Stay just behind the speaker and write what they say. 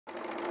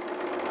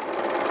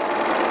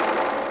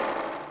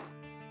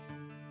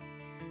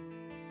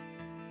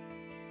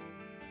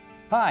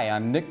Hi,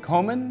 I'm Nick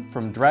Comman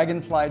from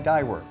Dragonfly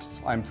Dye Works.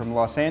 I'm from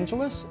Los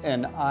Angeles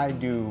and I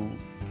do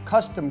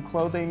custom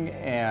clothing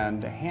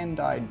and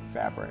hand-dyed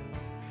fabric.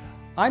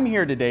 I'm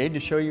here today to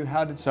show you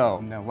how to sew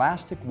an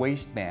elastic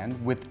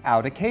waistband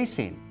without a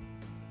casing.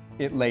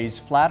 It lays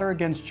flatter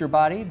against your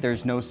body,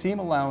 there's no seam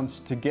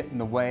allowance to get in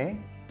the way,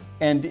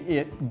 and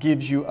it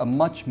gives you a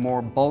much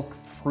more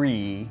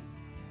bulk-free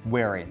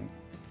wearing.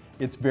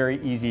 It's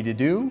very easy to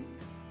do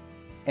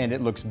and it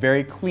looks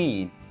very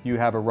clean. You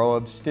have a row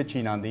of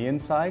stitching on the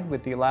inside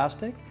with the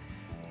elastic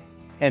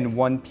and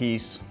one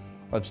piece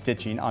of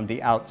stitching on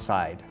the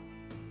outside.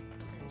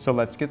 So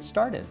let's get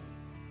started.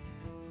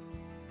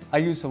 I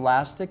use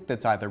elastic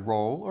that's either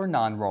roll or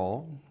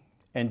non-roll,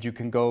 and you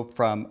can go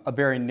from a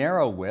very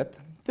narrow width,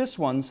 this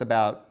one's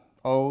about,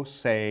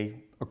 say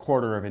a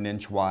 1/4 of an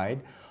inch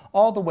wide,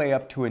 all the way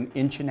up to 1.5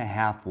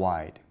 inches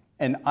wide.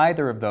 And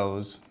either of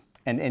those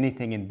and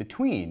anything in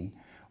between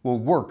will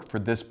work for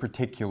this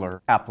particular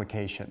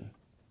application.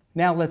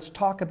 Now let's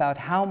talk about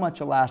how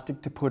much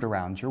elastic to put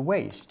around your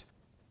waist.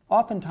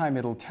 Oftentimes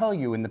it'll tell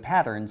you in the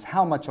patterns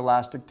how much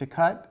elastic to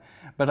cut,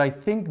 but I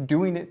think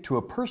doing it to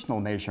a personal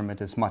measurement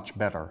is much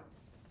better.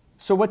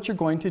 So what you're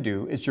going to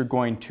do is you're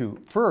going to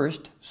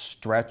first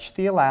stretch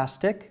the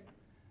elastic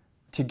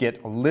to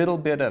get a little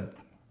bit of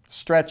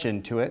stretch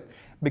into it,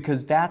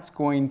 because that's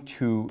going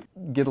to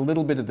get a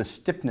little bit of the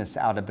stiffness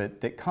out of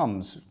it that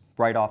comes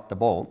right off the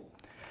bolt.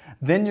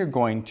 Then you're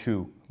going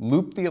to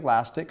loop the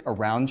elastic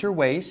around your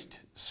waist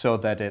so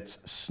that it's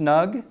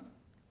snug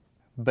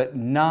but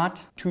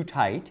not too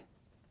tight.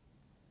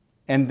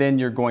 And then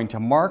you're going to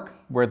mark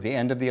where the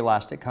end of the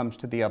elastic comes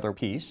to the other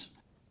piece.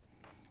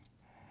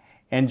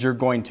 And you're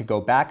going to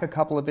go back a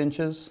couple of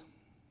inches,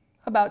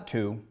 about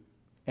 2,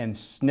 and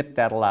snip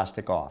that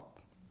elastic off.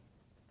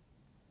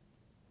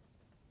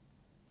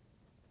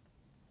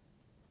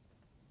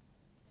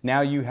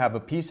 Now you have a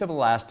piece of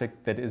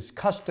elastic that is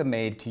custom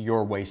made to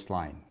your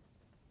waistline.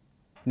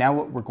 Now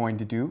what we're going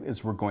to do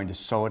is we're going to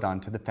sew it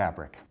onto the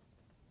fabric.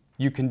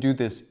 You can do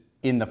this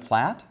in the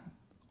flat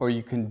or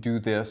you can do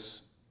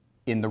this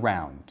in the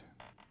round.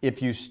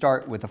 If you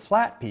start with a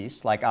flat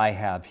piece like I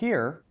have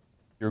here,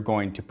 you're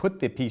going to put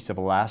the piece of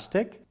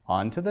elastic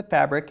onto the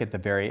fabric at the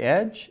very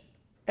edge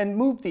and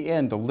move the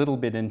end a little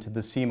bit into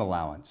the seam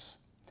allowance.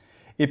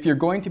 If you're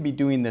going to be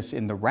doing this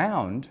in the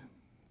round,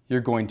 you're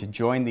going to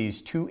join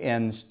these two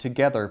ends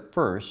together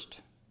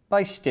first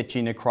by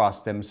stitching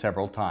across them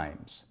several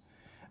times.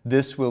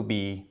 This will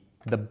be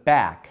the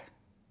back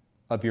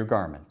of your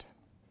garment.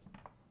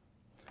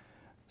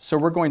 So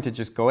we're going to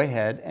just go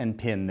ahead and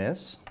pin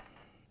this.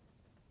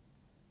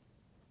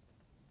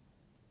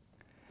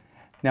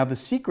 Now the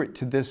secret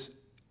to this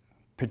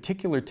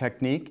particular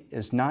technique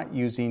is not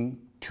using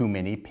too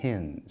many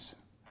pins.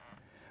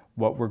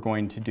 What we're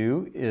going to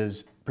do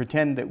is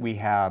pretend that we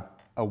have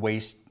a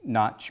waist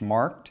notch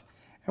marked,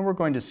 and we're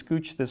going to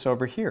scooch this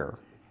over here.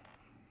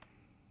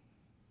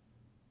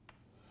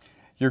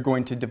 You're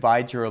going to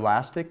divide your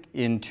elastic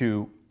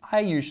into, I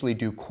usually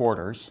do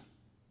quarters,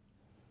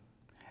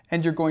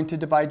 and you're going to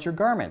divide your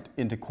garment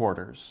into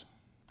quarters.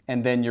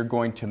 And then you're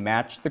going to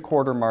match the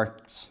quarter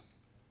marks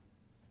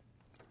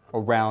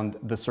around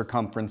the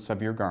circumference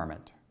of your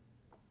garment.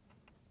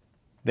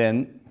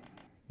 Then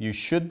you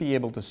should be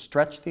able to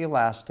stretch the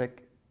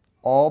elastic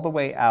all the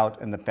way out,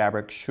 and the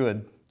fabric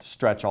should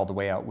stretch all the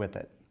way out with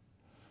it.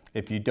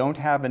 If you don't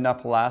have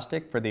enough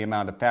elastic for the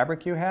amount of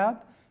fabric you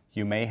have,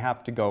 you may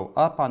have to go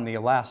up on the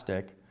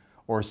elastic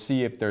or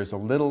see if there's a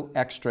little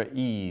extra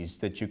ease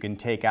that you can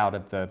take out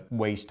of the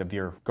waist of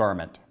your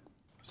garment.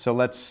 So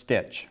let's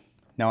stitch.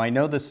 Now I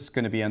know this is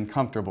going to be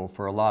uncomfortable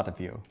for a lot of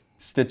you,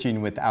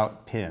 stitching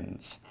without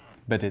pins,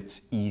 but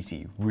it's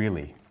easy,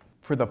 really.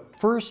 For the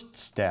first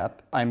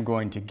step, I'm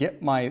going to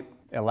get my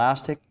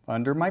elastic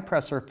under my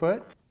presser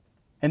foot,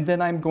 and then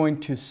I'm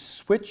going to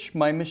switch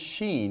my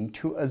machine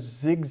to a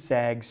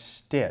zigzag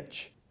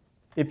stitch.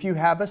 If you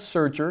have a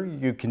serger,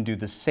 you can do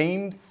the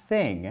same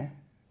thing.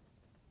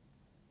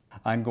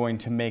 I'm going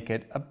to make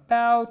it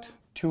about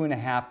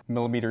 2.5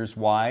 millimeters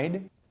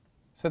wide.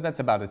 So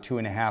that's about a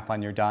 2.5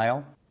 on your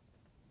dial.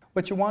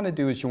 What you want to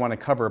do is you want to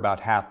cover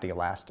about half the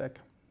elastic.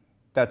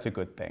 That's a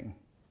good thing.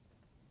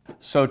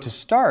 So to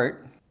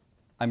start,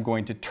 I'm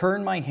going to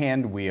turn my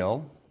hand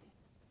wheel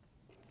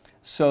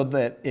so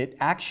that it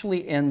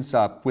actually ends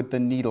up with the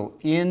needle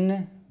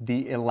in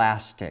the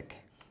elastic.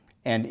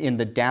 And in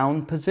the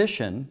down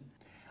position,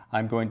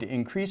 I'm going to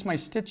increase my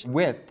stitch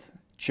width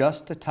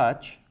just a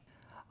touch.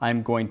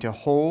 I'm going to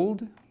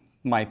hold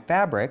my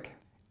fabric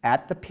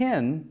at the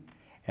pin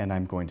and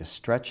I'm going to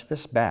stretch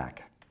this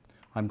back.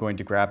 I'm going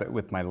to grab it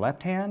with my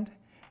left hand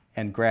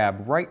and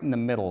grab right in the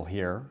middle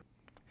here,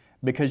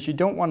 because you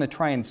don't want to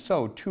try and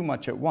sew too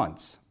much at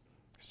once.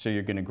 So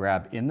you're going to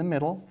grab in the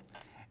middle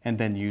and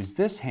then use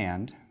this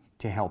hand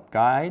to help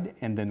guide,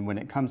 and then when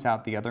it comes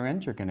out the other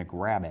end, you're going to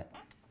grab it.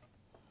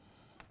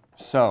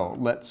 So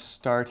let's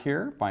start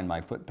here, find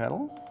my foot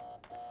pedal,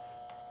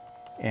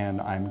 and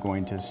I'm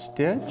going to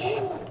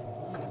stitch.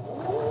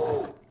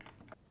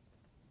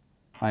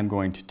 I'm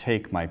going to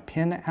take my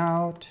pin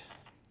out,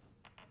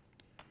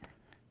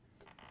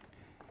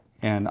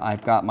 And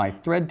I've got my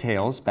thread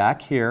tails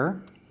back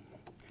here,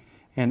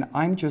 and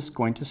I'm just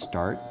going to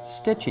start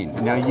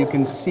stitching. Now you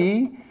can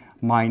see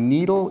my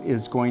needle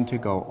is going to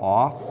go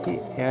off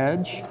the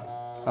edge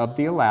of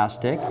the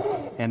elastic,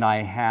 and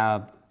I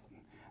have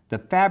the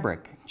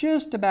fabric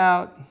just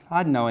about,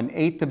 I don't know,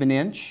 1/8 of an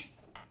inch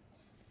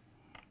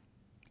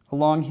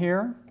along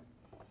here.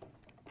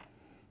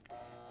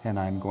 And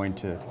I'm going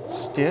to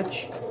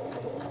stitch.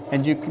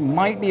 And you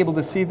might be able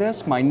to see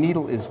this. My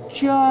needle is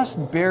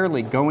just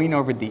barely going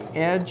over the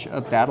edge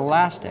of that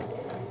elastic.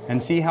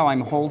 And see how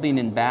I'm holding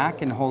in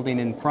back and holding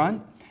in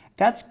front?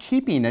 That's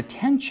keeping a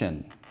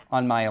tension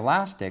on my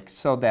elastic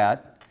so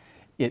that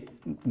it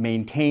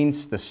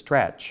maintains the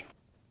stretch.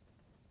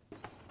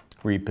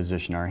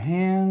 Reposition our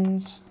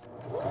hands.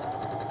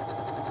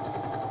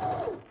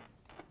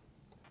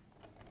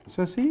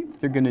 So see,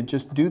 they're going to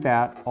just do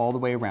that all the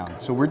way around.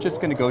 So we're just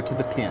going to go to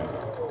the pin.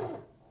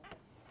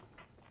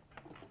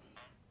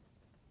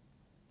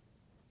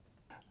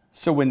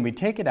 So when we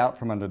take it out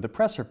from under the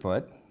presser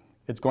foot,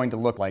 it's going to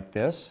look like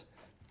this.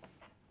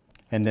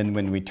 And then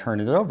when we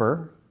turn it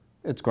over,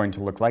 it's going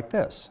to look like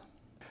this.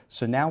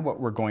 So now what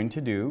we're going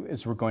to do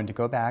is we're going to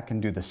go back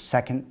and do the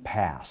second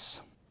pass.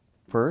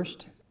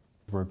 First,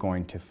 we're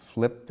going to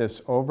flip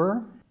this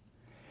over.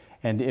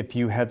 And if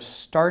you have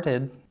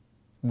started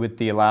with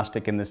the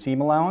elastic and the seam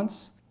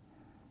allowance,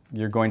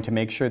 you're going to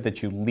make sure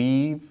that you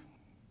leave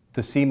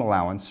the seam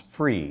allowance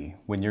free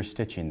when you're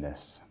stitching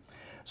this.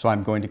 So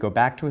I'm going to go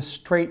back to a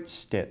straight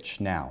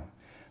stitch now.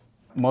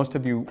 Most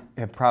of you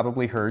have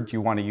probably heard you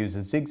want to use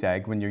a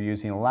zigzag when you're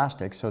using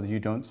elastic so that you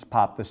don't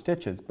pop the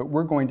stitches, but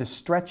we're going to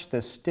stretch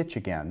this stitch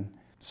again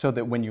so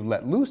that when you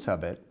let loose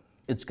of it,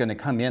 it's going to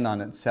come in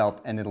on itself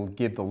and it'll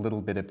give a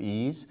little bit of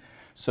ease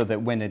so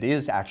that when it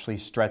is actually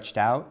stretched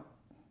out,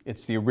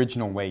 it's the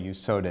original way you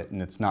sewed it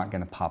and it's not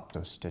going to pop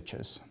those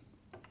stitches.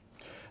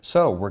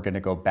 So we're going to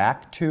go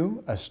back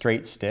to a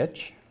straight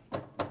stitch.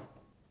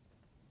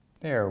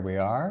 There we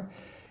are.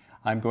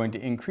 I'm going to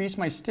increase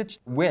my stitch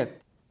width.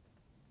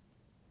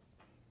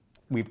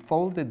 We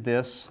folded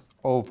this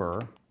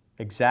over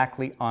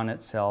exactly on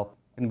itself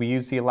and we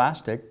use the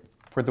elastic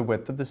for the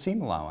width of the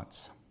seam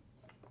allowance.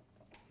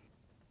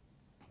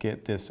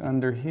 Get this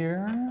under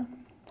here,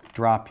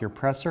 drop your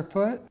presser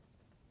foot.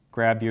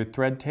 Grab your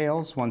thread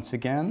tails once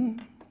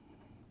again,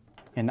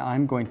 and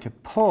I'm going to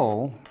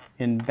pull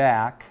in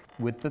back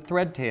with the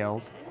thread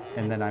tails,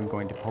 and then I'm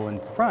going to pull in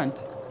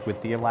front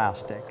with the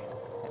elastic.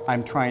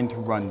 I'm trying to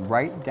run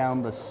right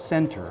down the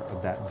center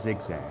of that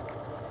zigzag.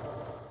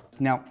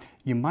 Now,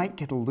 you might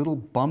get a little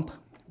bump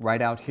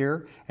right out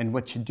here, and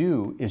what you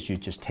do is you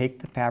just take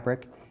the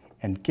fabric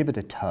and give it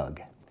a tug,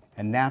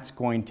 and that's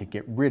going to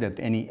get rid of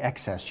any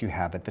excess you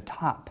have at the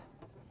top.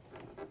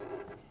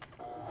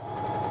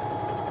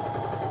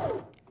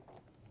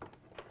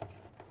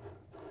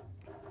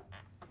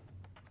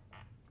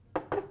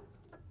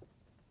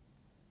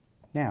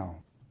 Now,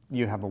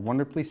 you have a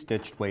wonderfully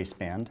stitched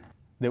waistband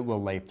that will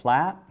lay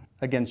flat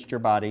against your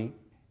body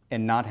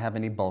and not have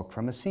any bulk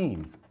from a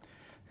seam.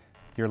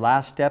 Your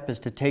last step is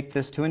to take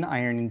this to an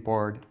ironing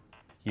board.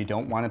 You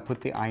don't want to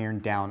put the iron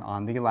down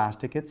on the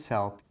elastic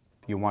itself.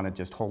 You want to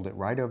just hold it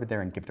right over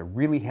there and give it a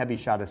really heavy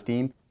shot of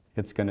steam.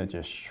 It's going to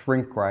just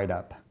shrink right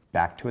up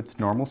back to its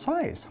normal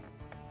size.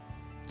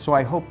 So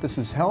I hope this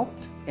has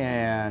helped,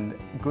 and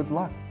good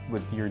luck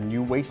with your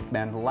new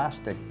waistband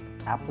elastic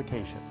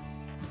application.